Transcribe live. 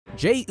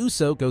Jey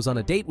Uso goes on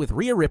a date with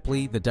Rhea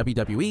Ripley, the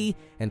WWE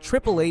and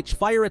Triple H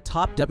fire a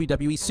top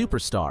WWE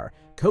superstar.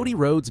 Cody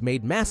Rhodes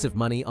made massive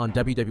money on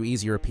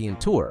WWE's European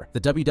tour.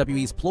 The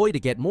WWE's ploy to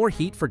get more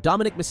heat for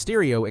Dominik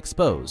Mysterio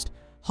exposed.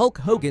 Hulk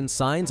Hogan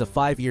signs a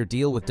 5-year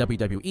deal with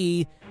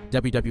WWE.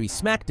 WWE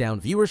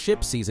SmackDown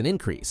Viewership Sees an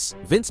increase.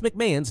 Vince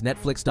McMahon's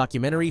Netflix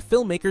documentary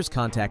Filmmakers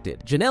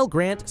contacted. Janel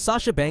Grant,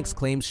 Sasha Banks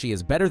claims she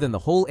is better than the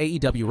whole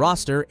AEW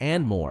roster,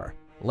 and more.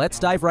 Let's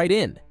dive right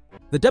in.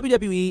 The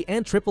WWE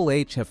and Triple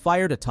H have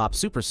fired a top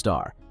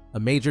superstar. A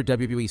major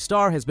WWE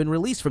star has been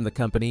released from the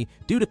company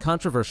due to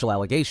controversial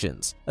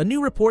allegations. A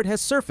new report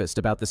has surfaced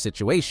about the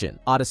situation.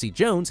 Odyssey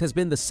Jones has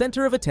been the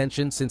center of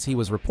attention since he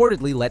was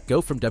reportedly let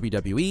go from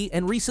WWE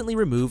and recently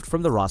removed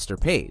from the roster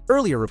page.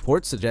 Earlier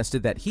reports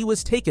suggested that he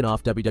was taken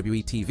off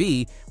WWE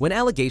TV when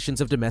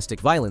allegations of domestic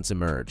violence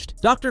emerged.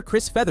 Dr.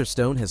 Chris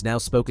Featherstone has now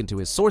spoken to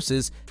his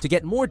sources to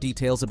get more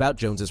details about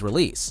Jones's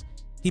release.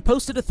 He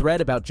posted a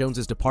thread about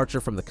Jones's departure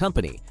from the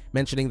company,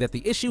 mentioning that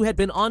the issue had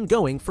been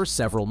ongoing for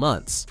several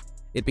months.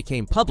 It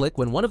became public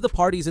when one of the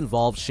parties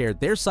involved shared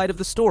their side of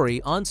the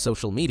story on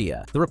social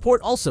media. The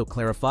report also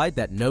clarified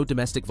that no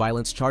domestic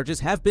violence charges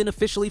have been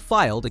officially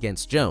filed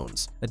against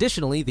Jones.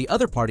 Additionally, the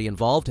other party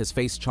involved has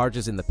faced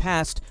charges in the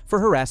past for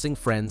harassing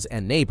friends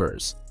and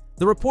neighbors.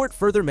 The report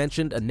further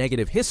mentioned a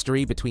negative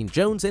history between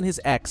Jones and his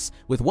ex,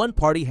 with one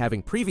party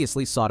having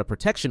previously sought a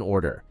protection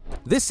order.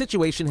 This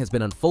situation has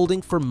been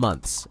unfolding for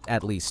months,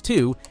 at least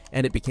 2,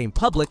 and it became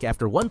public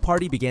after one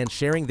party began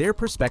sharing their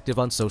perspective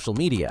on social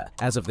media.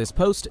 As of this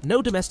post,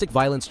 no domestic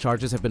violence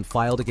charges have been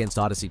filed against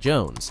Odyssey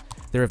Jones.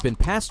 There have been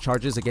past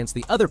charges against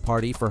the other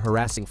party for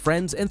harassing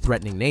friends and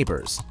threatening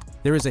neighbors.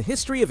 There is a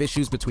history of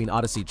issues between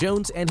Odyssey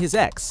Jones and his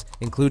ex,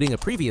 including a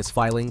previous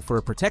filing for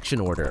a protection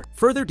order.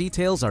 Further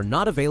details are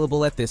not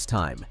available at this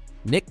time.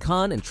 Nick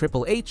Khan and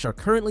Triple H are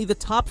currently the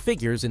top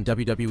figures in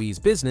WWE's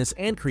business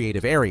and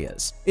creative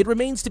areas. It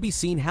remains to be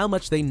seen how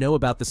much they know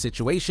about the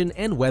situation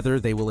and whether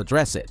they will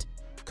address it.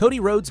 Cody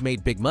Rhodes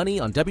made big money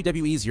on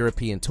WWE's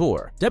European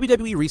tour.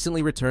 WWE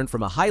recently returned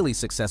from a highly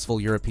successful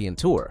European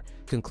tour,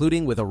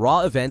 concluding with a Raw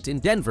event in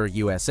Denver,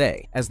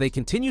 USA. As they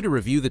continue to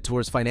review the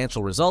tour's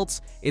financial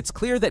results, it's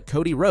clear that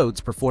Cody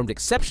Rhodes performed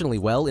exceptionally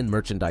well in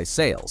merchandise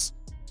sales.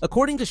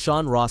 According to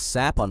Sean Ross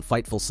Sapp on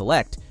Fightful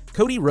Select,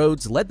 Cody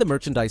Rhodes led the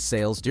merchandise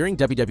sales during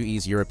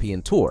WWE's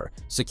European tour,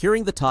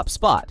 securing the top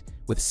spot,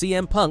 with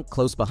CM Punk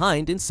close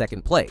behind in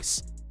second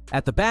place.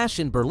 At the Bash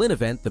in Berlin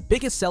event, the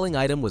biggest selling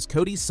item was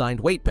Cody's signed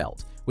weight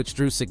belt, which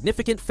drew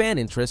significant fan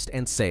interest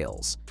and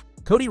sales.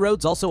 Cody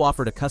Rhodes also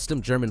offered a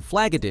custom German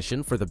flag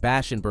edition for the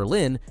Bash in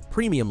Berlin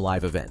premium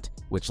live event,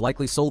 which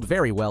likely sold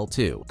very well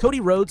too. Cody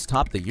Rhodes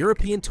topped the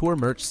European Tour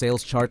merch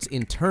sales charts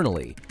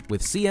internally,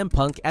 with CM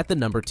Punk at the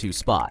number 2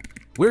 spot.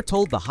 We're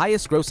told the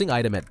highest grossing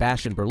item at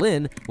Bash in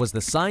Berlin was the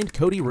signed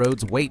Cody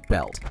Rhodes weight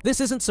belt. This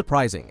isn't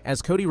surprising,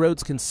 as Cody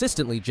Rhodes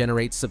consistently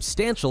generates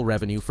substantial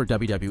revenue for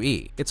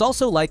WWE. It's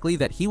also likely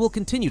that he will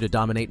continue to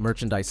dominate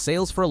merchandise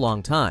sales for a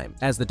long time.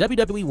 As the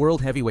WWE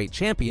World Heavyweight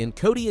Champion,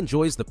 Cody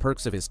enjoys the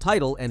perks of his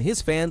title, and his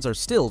fans are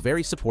still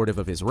very supportive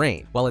of his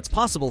reign. While it's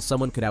possible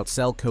someone could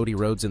outsell Cody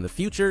Rhodes in the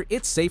future,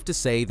 it's safe to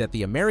say that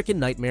the American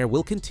Nightmare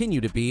will continue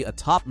to be a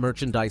top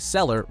merchandise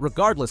seller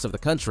regardless of the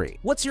country.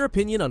 What's your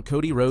opinion on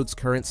Cody Rhodes'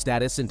 current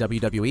status in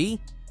WWE?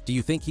 Do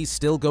you think he's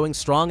still going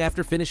strong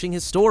after finishing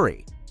his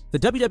story? The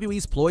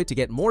WWE's ploy to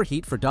get more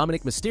heat for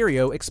Dominik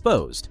Mysterio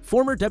exposed.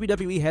 Former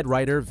WWE head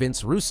writer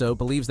Vince Russo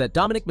believes that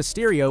Dominik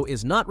Mysterio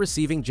is not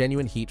receiving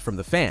genuine heat from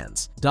the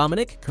fans.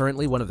 Dominik,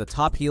 currently one of the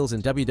top heels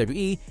in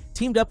WWE,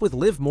 teamed up with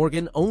Liv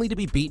Morgan only to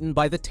be beaten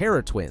by the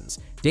Terror Twins,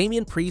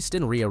 Damian Priest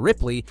and Rhea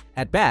Ripley,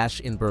 at Bash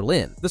in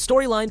Berlin. The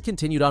storyline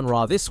continued on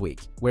Raw this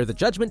week, where the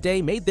Judgment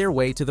Day made their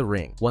way to the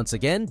ring. Once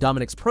again,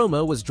 Dominik's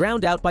promo was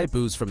drowned out by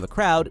boos from the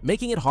crowd,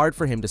 making it hard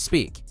for him to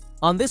speak.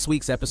 On this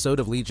week's episode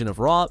of Legion of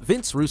Raw,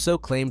 Vince Russo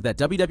claimed that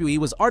WWE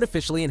was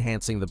artificially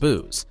enhancing the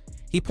boos.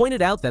 He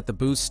pointed out that the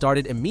boos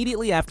started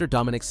immediately after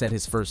Dominik said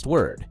his first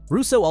word.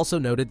 Russo also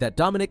noted that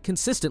Dominik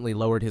consistently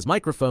lowered his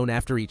microphone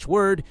after each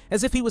word,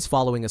 as if he was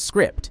following a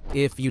script.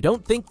 If you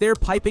don't think they're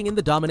piping in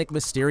the Dominik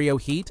Mysterio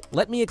heat,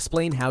 let me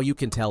explain how you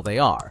can tell they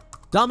are.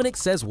 Dominik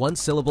says one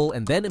syllable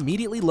and then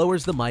immediately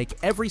lowers the mic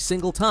every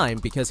single time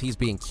because he's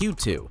being cued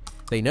to.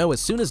 They know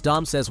as soon as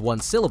Dom says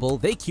one syllable,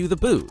 they cue the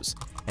boos.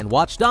 And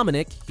watch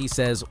Dominik, he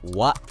says,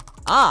 "What?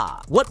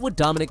 Ah!" What would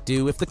Dominik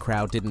do if the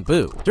crowd didn't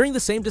boo? During the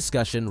same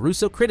discussion,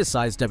 Russo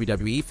criticized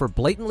WWE for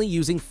blatantly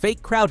using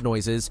fake crowd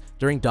noises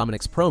during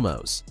Dominik's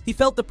promos. He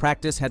felt the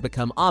practice had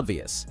become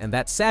obvious, and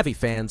that savvy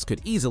fans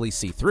could easily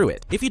see through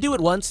it. If you do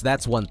it once,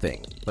 that's one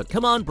thing. But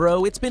come on,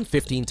 bro, it's been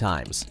 15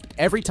 times.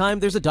 Every time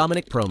there's a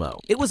Dominik promo.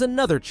 It was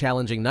another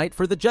challenging night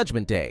for the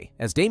Judgment Day,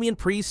 as Damian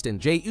Priest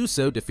and Jey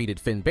Uso defeated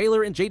Finn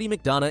Balor and JD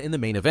McDonough in the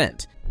main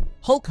event.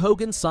 Hulk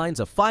Hogan signs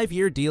a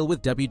 5-year deal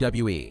with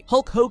WWE.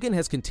 Hulk Hogan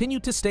has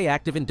continued to stay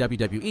active in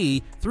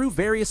WWE through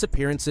various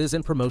appearances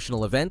and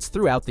promotional events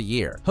throughout the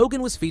year.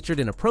 Hogan was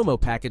featured in a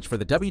promo package for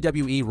the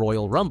WWE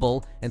Royal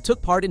Rumble and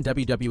took part in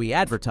WWE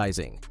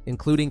advertising,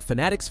 including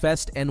Fanatics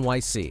Fest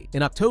NYC.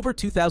 In October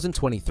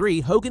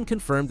 2023, Hogan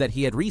confirmed that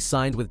he had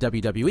re-signed with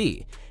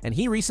WWE, and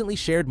he recently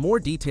shared more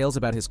details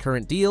about his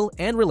current deal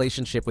and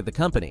relationship with the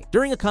company.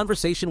 During a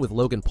conversation with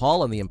Logan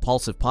Paul on the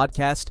Impulsive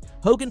podcast,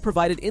 Hogan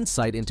provided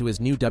insight into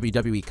his new WWE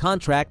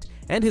contract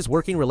and his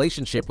working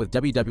relationship with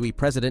WWE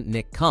President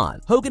Nick Khan.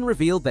 Hogan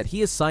revealed that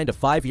he has signed a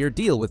 5-year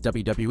deal with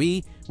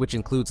WWE, which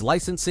includes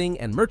licensing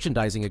and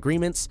merchandising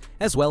agreements,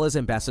 as well as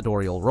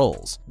ambassadorial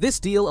roles. This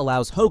deal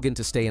allows Hogan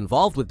to stay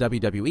involved with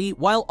WWE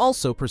while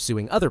also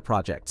pursuing other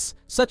projects,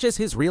 such as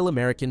his Real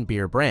American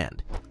Beer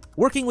brand.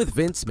 Working with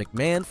Vince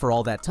McMahon for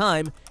all that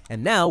time,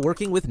 and now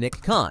working with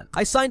Nick Khan.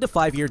 I signed a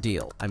 5-year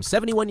deal. I'm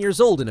 71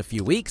 years old in a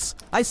few weeks.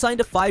 I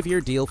signed a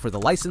 5-year deal for the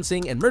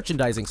licensing and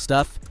merchandising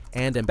stuff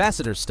and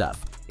ambassador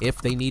stuff,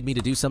 if they need me to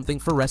do something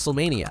for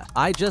WrestleMania.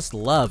 I just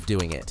love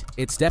doing it.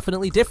 It's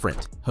definitely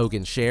different,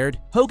 Hogan shared.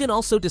 Hogan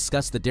also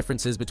discussed the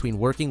differences between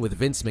working with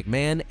Vince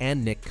McMahon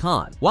and Nick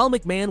Khan. While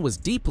McMahon was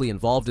deeply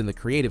involved in the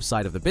creative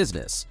side of the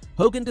business,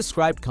 Hogan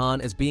described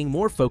Khan as being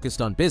more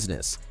focused on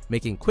business,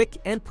 making quick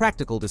and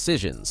practical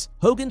decisions.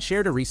 Hogan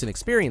shared a recent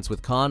experience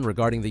with Khan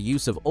regarding the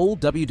use of old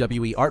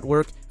WWE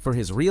artwork for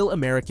his Real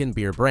American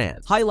Beer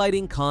brand,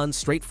 highlighting Khan's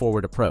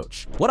straightforward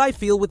approach. What I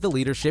feel with the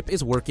leadership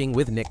is working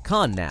with Nick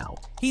Khan now.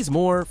 He's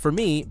more, for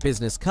me,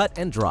 business cut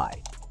and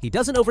dry. He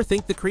doesn't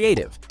overthink the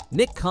creative.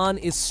 Nick Khan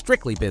is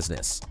strictly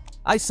business.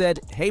 I said,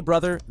 hey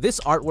brother,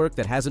 this artwork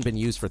that hasn't been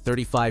used for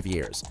 35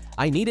 years.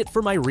 I need it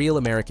for my Real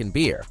American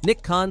Beer.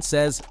 Nick Khan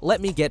says,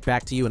 let me get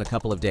back to you in a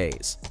couple of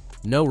days.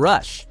 No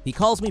rush. He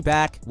calls me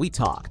back, we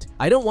talked.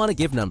 I don't want to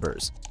give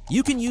numbers.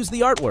 You can use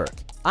the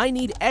artwork. I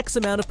need X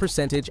amount of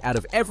percentage out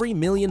of every $1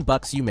 million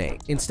you make.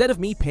 Instead of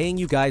me paying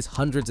you guys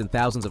hundreds and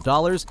thousands of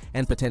dollars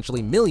and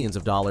potentially millions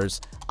of dollars,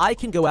 I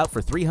can go out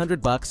for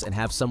 $300 and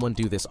have someone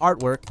do this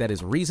artwork that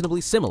is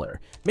reasonably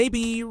similar,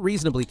 maybe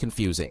reasonably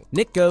confusing.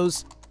 Nick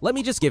goes, let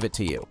me just give it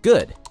to you.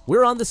 Good.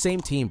 We're on the same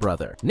team,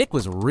 brother. Nick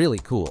was really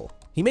cool.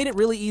 He made it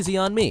really easy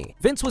on me.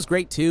 Vince was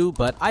great too,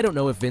 but I don't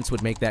know if Vince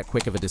would make that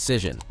quick of a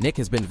decision. Nick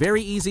has been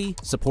very easy,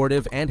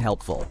 supportive, and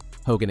helpful,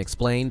 Hogan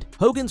explained.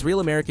 Hogan's Real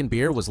American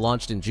Beer was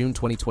launched in June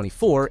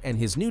 2024, and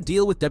his new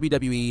deal with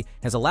WWE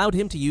has allowed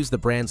him to use the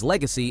brand's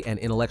legacy and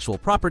intellectual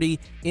property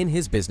in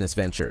his business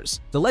ventures.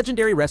 The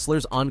legendary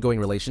wrestler's ongoing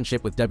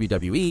relationship with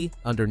WWE,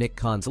 under Nick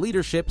Khan's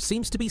leadership,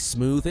 seems to be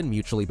smooth and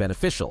mutually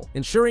beneficial,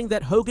 ensuring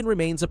that Hogan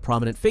remains a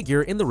prominent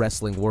figure in the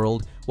wrestling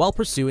world while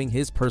pursuing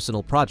his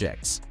personal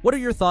projects. What are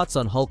your thoughts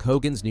on Hulk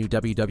Hogan's new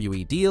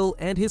WWE deal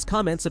and his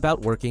comments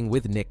about working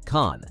with Nick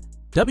Khan?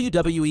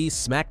 WWE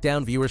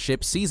SmackDown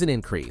Viewership Sees an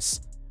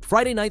increase.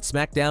 Friday Night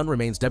SmackDown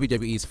remains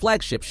WWE's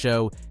flagship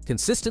show,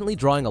 consistently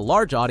drawing a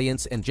large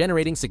audience and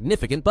generating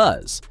significant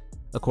buzz.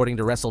 According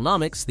to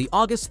WrestleNomics, the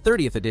August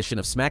 30th edition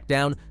of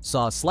SmackDown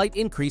saw a slight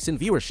increase in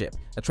viewership,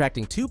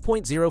 attracting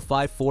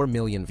 2.054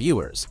 million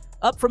viewers,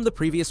 up from the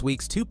previous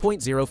week's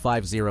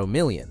 2.050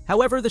 million.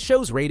 However, the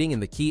show's rating in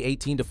the key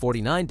 18 to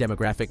 49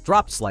 demographic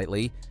dropped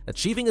slightly,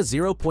 achieving a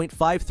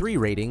 0.53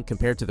 rating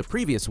compared to the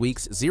previous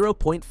week's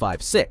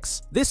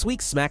 0.56. This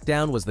week's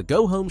SmackDown was the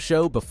go-home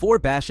show before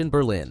Bash in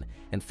Berlin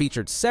and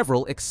featured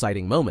several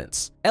exciting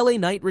moments. LA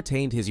Knight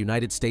retained his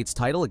United States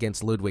title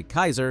against Ludwig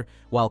Kaiser,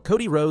 while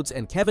Cody Rhodes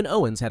and Kevin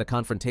Owens had a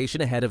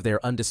confrontation ahead of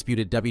their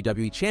undisputed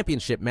WWE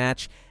Championship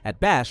match at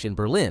Bash in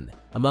Berlin,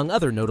 among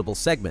other notable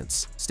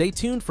segments. Stay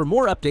tuned for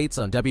more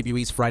updates on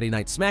WWE's Friday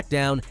Night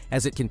SmackDown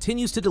as it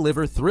continues to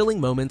deliver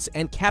thrilling moments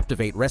and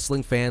captivate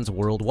wrestling fans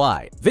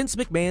worldwide. Vince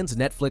McMahon's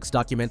Netflix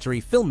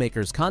documentary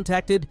Filmmakers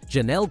contacted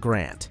Janel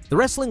Grant. The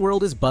wrestling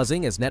world is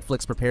buzzing as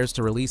Netflix prepares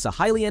to release a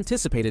highly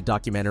anticipated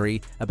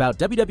documentary about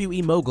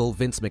WWE mogul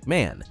Vince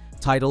McMahon,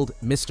 titled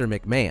Mr.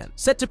 McMahon.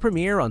 Set to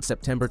premiere on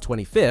September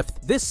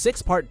 25th, this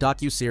 6-part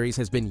docuseries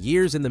has been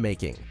years in the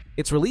making.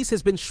 Its release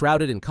has been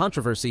shrouded in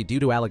controversy due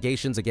to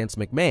allegations against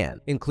McMahon,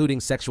 including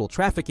sexual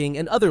trafficking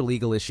and other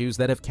legal issues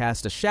that have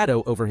cast a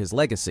shadow over his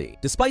legacy.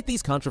 Despite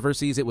these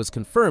controversies, it was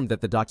confirmed that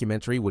the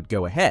documentary would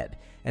go ahead,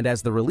 and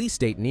as the release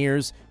date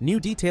nears, new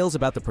details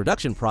about the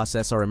production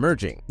process are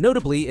emerging.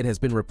 Notably, it has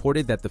been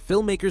reported that the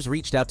filmmakers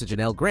reached out to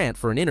Janel Grant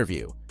for an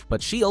interview,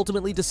 but she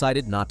ultimately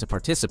decided not to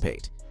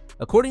participate.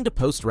 According to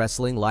Post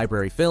Wrestling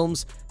Library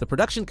Films, the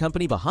production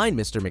company behind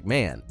Mr.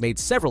 McMahon made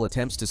several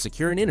attempts to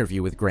secure an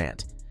interview with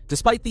Grant.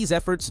 Despite these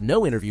efforts,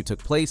 no interview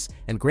took place,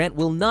 and Grant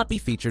will not be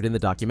featured in the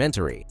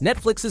documentary.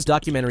 Netflix's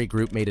documentary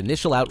group made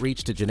initial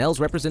outreach to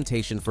Janel's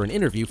representation for an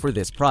interview for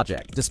this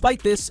project.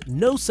 Despite this,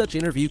 no such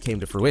interview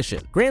came to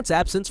fruition. Grant's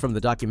absence from the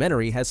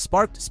documentary has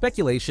sparked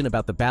speculation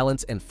about the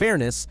balance and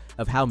fairness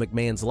of how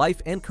McMahon's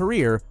life and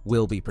career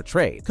will be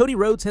portrayed. Cody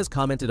Rhodes has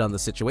commented on the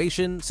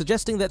situation,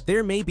 suggesting that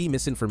there may be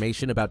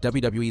misinformation about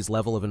WWE's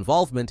level of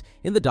involvement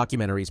in the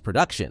documentary's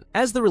production.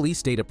 As the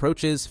release date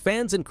approaches,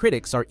 fans and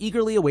critics are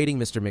eagerly awaiting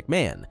Mr.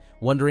 McMahon,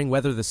 wondering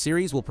whether the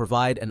series will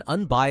provide an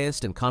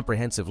unbiased and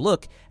comprehensive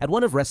look at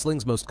one of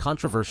wrestling's most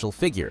controversial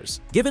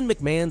figures. Given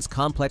McMahon's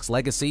complex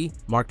legacy,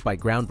 marked by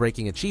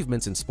groundbreaking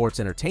achievements in sports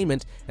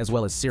entertainment as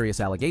well as serious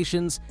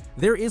allegations,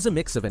 there is a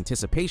mix of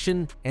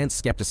anticipation and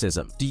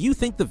skepticism. Do you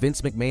think the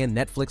Vince McMahon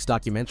Netflix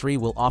documentary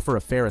will offer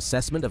a fair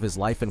assessment of his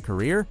life and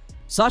career?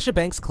 Sasha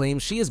Banks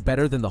claims she is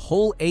better than the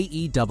whole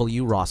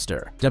AEW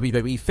roster.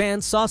 WWE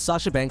fans saw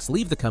Sasha Banks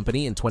leave the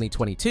company in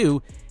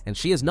 2022, and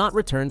she has not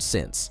returned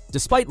since.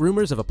 Despite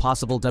rumors of a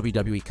possible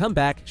WWE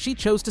comeback, she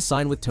chose to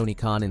sign with Tony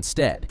Khan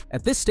instead.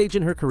 At this stage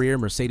in her career,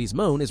 Mercedes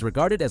Moné is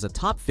regarded as a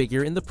top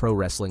figure in the pro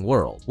wrestling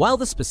world. While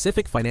the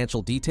specific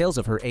financial details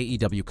of her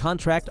AEW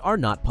contract are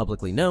not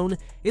publicly known,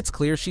 it's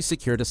clear she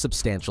secured a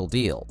substantial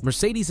deal.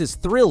 Mercedes is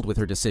thrilled with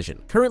her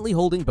decision, currently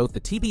holding both the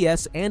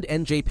TBS and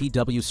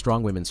NJPW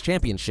Strong Women's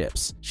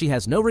Championships. She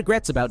has no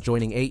regrets about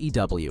joining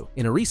AEW.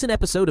 In a recent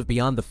episode of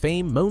Beyond the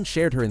Fame, Moné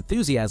shared her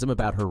enthusiasm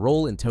about her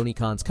role in Tony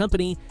Khan's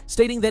company,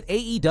 stating that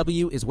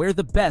AEW is where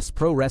the best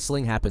pro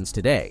wrestling happens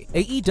today.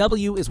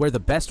 AEW is where the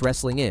best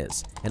wrestling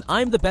is, and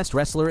I'm the best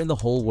wrestler in the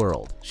whole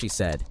world, she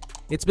said.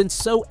 It's been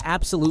so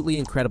absolutely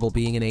incredible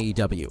being in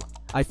AEW.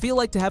 I feel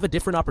like to have a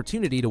different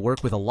opportunity to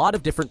work with a lot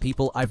of different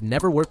people I've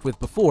never worked with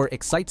before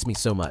excites me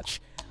so much.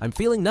 I'm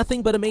feeling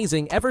nothing but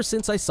amazing ever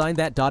since I signed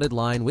that dotted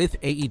line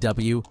with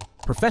AEW.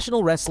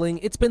 Professional wrestling,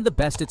 it's been the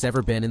best it's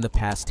ever been in the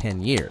past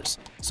 10 years.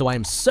 So I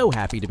am so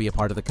happy to be a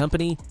part of the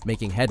company,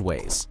 making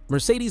headways.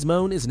 Mercedes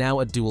Moné is now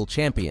a dual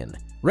champion,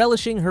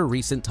 relishing her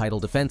recent title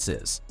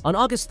defenses. On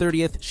August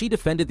 30th, she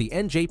defended the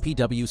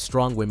NJPW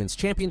Strong Women's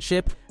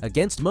Championship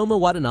against Momo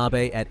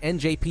Watanabe at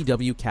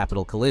NJPW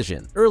Capital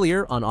Collision.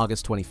 Earlier, on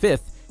August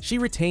 25th, she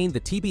retained the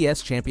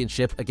TBS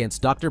Championship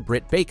against Dr.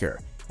 Britt Baker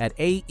at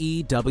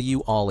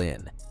AEW All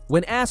In.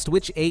 When asked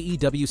which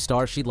AEW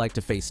star she'd like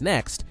to face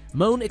next,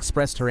 Moné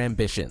expressed her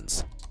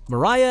ambitions.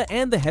 Mariah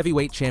and the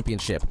Heavyweight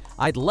Championship.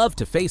 I'd love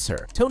to face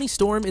her. Toni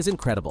Storm is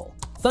incredible.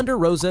 Thunder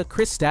Rosa,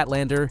 Chris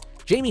Statlander,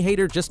 Jamie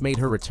Hayter just made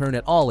her return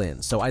at All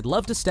In, so I'd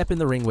love to step in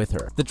the ring with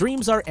her. The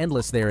dreams are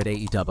endless there at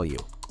AEW.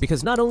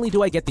 Because not only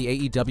do I get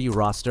the AEW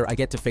roster, I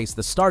get to face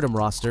the Stardom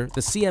roster,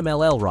 the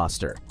CMLL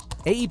roster.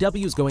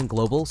 AEW is going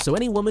global, so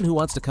any woman who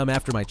wants to come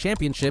after my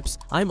championships,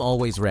 I'm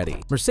always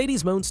ready.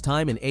 Mercedes Moné's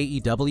time in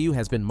AEW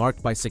has been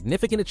marked by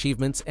significant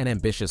achievements and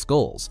ambitious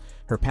goals.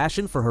 Her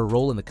passion for her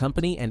role in the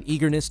company and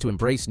eagerness to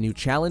embrace new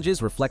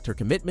challenges reflect her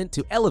commitment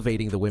to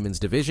elevating the women's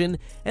division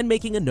and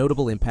making a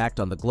notable impact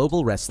on the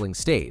global wrestling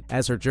stage.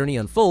 As her journey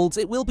unfolds,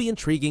 it will be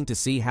intriguing to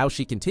see how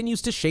she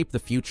continues to shape the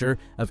future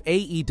of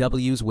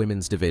AEW's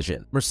women's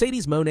division.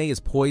 Mercedes Moné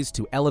is poised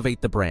to elevate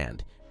the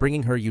brand,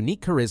 bringing her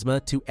unique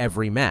charisma to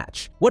every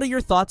match. What are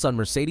your thoughts on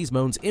Mercedes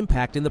Moné's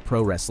impact in the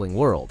pro wrestling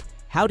world?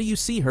 How do you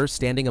see her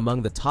standing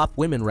among the top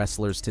women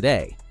wrestlers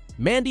today?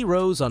 Mandy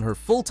Rose on her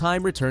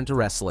full-time return to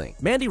wrestling.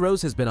 Mandy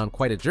Rose has been on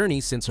quite a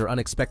journey since her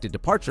unexpected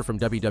departure from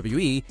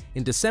WWE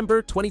in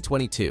December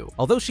 2022.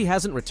 Although she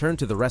hasn't returned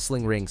to the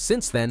wrestling ring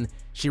since then,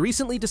 she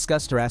recently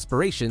discussed her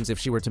aspirations if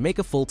she were to make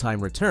a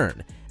full-time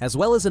return, as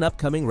well as an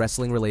upcoming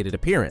wrestling-related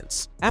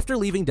appearance. After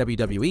leaving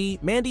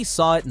WWE, Mandy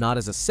saw it not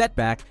as a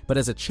setback, but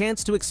as a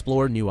chance to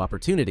explore new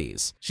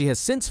opportunities. She has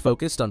since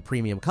focused on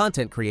premium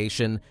content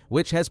creation,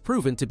 which has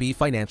proven to be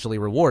financially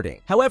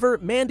rewarding. However,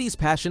 Mandy's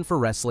passion for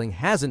wrestling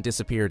hasn't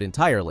disappeared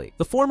entirely.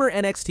 The former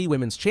NXT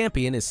Women's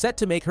Champion is set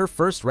to make her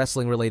first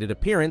wrestling-related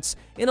appearance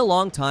in a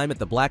long time at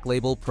the Black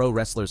Label Pro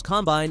Wrestlers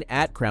Combine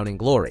at Crowning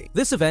Glory.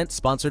 This event,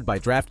 sponsored by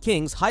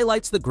DraftKings,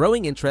 highlights the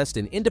growing interest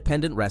in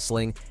independent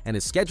wrestling and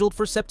is scheduled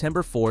for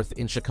September 4th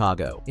in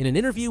Chicago. In an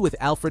interview with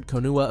Alfred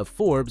Konua of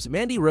Forbes,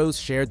 Mandy Rose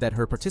shared that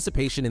her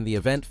participation in the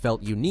event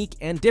felt unique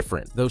and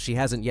different, though she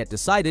hasn't yet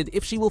decided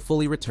if she will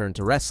fully return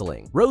to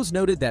wrestling. Rose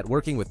noted that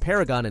working with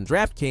Paragon and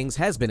DraftKings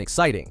has been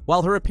exciting.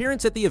 While her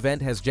appearance at the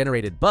event has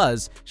generated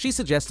buzz, she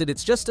suggested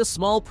it's just a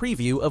small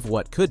preview of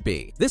what could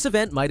be. This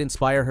event might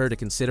inspire her to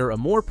consider a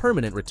more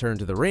permanent return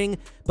to the ring,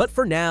 but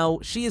for now,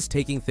 she is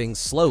taking things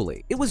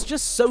slowly. It was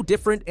just so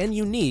different and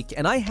unique,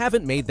 and I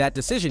haven't made that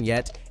decision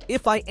yet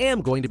if I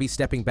am going to be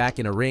stepping back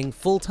in a ring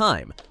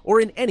full-time,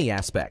 or in any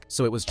aspect.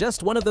 So it was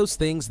just one of those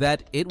things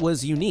that it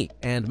was unique.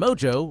 And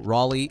Mojo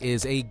Rawley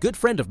is a good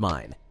friend of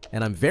mine,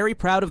 and I'm very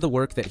proud of the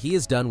work that he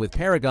has done with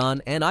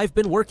Paragon, and I've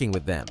been working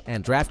with them.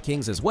 And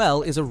DraftKings as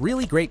well is a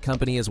really great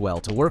company as well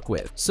to work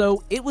with.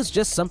 So it was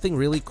just something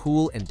really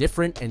cool and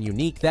different and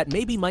unique that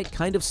maybe might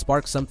kind of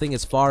spark something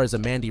as far as a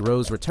Mandy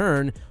Rose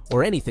return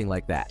or anything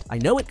like that. I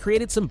know it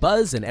created some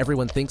buzz and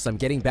everyone thinks I'm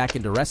getting back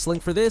into wrestling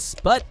for this,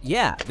 but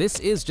yeah, this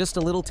is just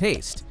a little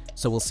taste.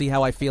 So we'll see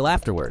how I feel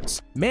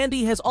afterwards.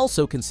 Mandy has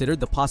also considered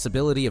the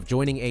possibility of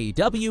joining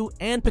AEW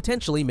and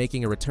potentially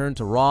making a return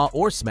to Raw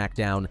or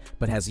SmackDown,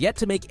 but has yet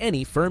to make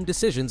any firm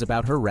decisions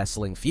about her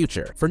wrestling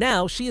future. For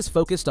now, she is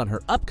focused on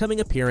her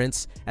upcoming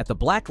appearance at the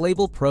Black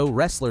Label Pro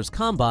Wrestlers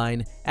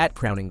Combine at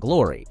Crowning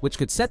Glory, which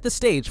could set the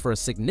stage for a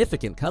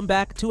significant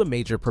comeback to a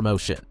major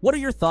promotion. What are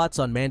your thoughts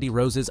on Mandy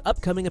Rose's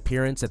upcoming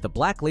appearance at the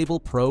Black Label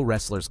Pro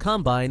Wrestlers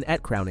Combine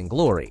at Crowning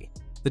Glory?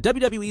 The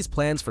WWE's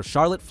plans for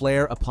Charlotte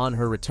Flair upon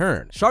her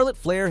return. Charlotte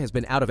Flair has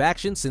been out of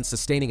action since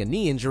sustaining a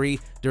knee injury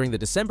during the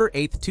December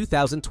 8,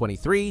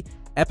 2023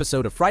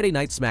 episode of Friday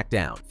Night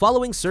SmackDown.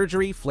 Following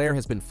surgery, Flair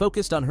has been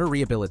focused on her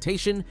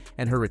rehabilitation,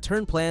 and her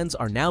return plans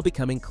are now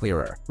becoming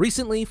clearer.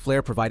 Recently,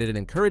 Flair provided an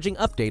encouraging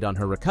update on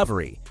her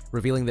recovery,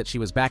 revealing that she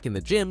was back in the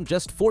gym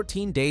just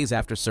 14 days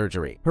after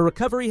surgery. Her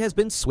recovery has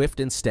been swift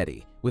and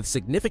steady, with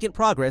significant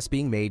progress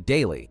being made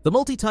daily. The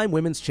multi-time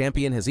women's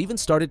champion has even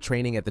started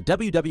training at the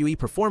WWE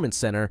Performance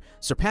Center,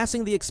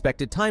 surpassing the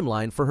expected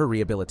timeline for her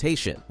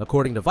rehabilitation.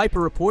 According to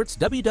Viper reports,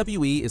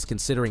 WWE is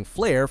considering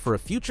Flair for a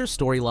future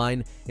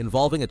storyline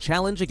involving a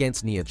challenge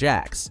against Nia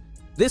Jax.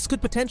 This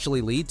could potentially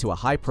lead to a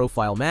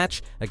high-profile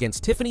match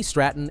against Tiffany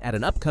Stratton at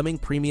an upcoming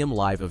premium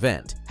live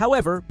event.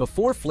 However,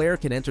 before Flair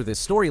can enter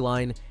this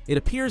storyline, it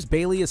appears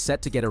Bayley is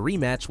set to get a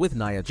rematch with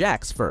Nia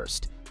Jax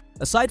first.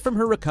 Aside from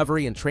her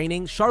recovery and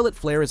training, Charlotte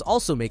Flair is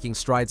also making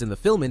strides in the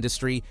film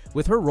industry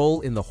with her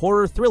role in the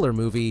horror thriller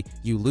movie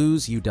You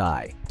Lose, You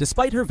Die.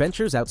 Despite her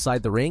ventures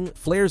outside the ring,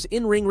 Flair's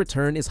in-ring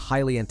return is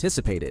highly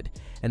anticipated,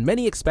 and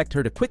many expect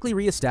her to quickly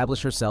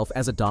re-establish herself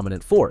as a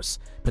dominant force,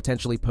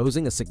 potentially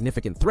posing a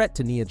significant threat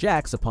to Nia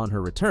Jax upon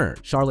her return.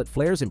 Charlotte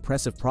Flair's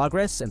impressive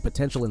progress and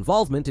potential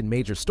involvement in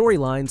major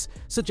storylines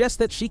suggest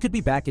that she could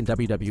be back in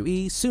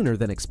WWE sooner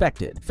than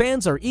expected.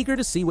 Fans are eager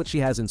to see what she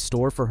has in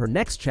store for her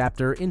next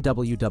chapter in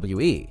WWE.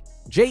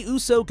 Jey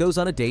Uso goes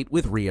on a date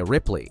with Rhea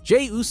Ripley.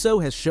 Jey Uso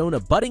has shown a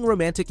budding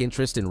romantic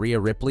interest in Rhea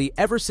Ripley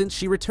ever since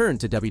she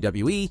returned to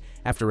WWE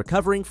after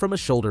recovering from a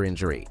shoulder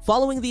injury.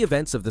 Following the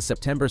events of the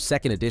September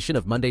 2nd edition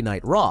of Monday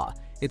Night Raw,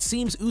 it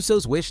seems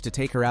Uso's wish to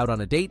take her out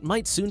on a date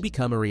might soon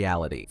become a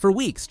reality. For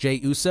weeks, Jey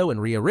Uso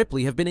and Rhea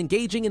Ripley have been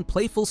engaging in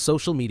playful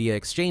social media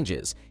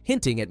exchanges,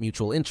 hinting at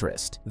mutual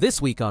interest.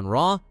 This week on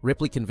Raw,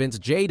 Ripley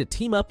convinced Jey to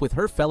team up with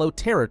her fellow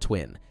Terror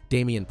Twin,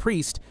 Damian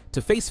Priest,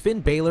 to face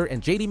Finn Balor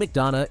and JD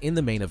McDonough in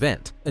the main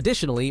event.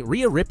 Additionally,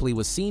 Rhea Ripley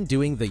was seen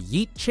doing the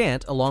Yeet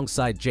chant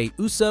alongside Jey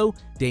Uso,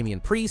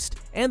 Damian Priest,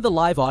 and the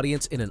live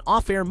audience in an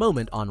off-air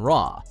moment on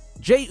Raw.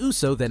 Jey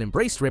Uso then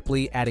embraced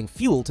Ripley, adding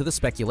fuel to the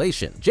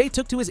speculation. Jey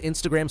took to his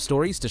Instagram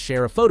stories to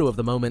share a photo of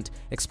the moment,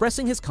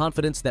 expressing his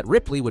confidence that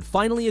Ripley would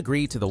finally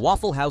agree to the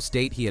Waffle House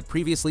date he had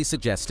previously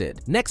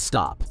suggested. Next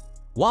stop: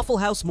 Waffle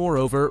House.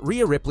 Moreover,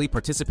 Rhea Ripley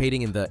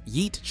participating in the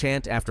Yeet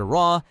chant after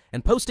Raw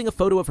and posting a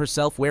photo of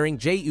herself wearing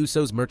Jey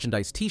Uso's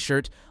merchandise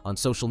t-shirt on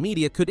social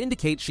media could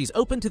indicate she's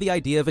open to the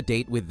idea of a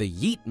date with the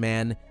Yeet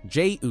man,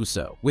 Jey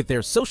Uso. With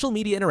their social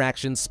media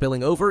interactions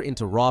spilling over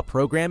into Raw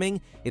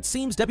programming, it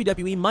seems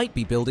WWE might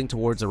be building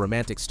towards a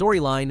romantic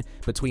storyline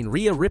between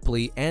Rhea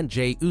Ripley and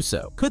Jey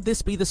Uso. Could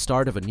this be the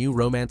start of a new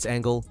romance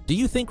angle? Do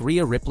you think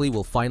Rhea Ripley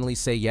will finally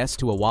say yes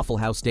to a Waffle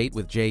House date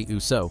with Jey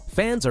Uso?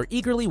 Fans are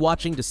eagerly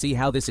watching to see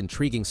how this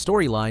intriguing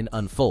storyline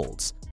unfolds.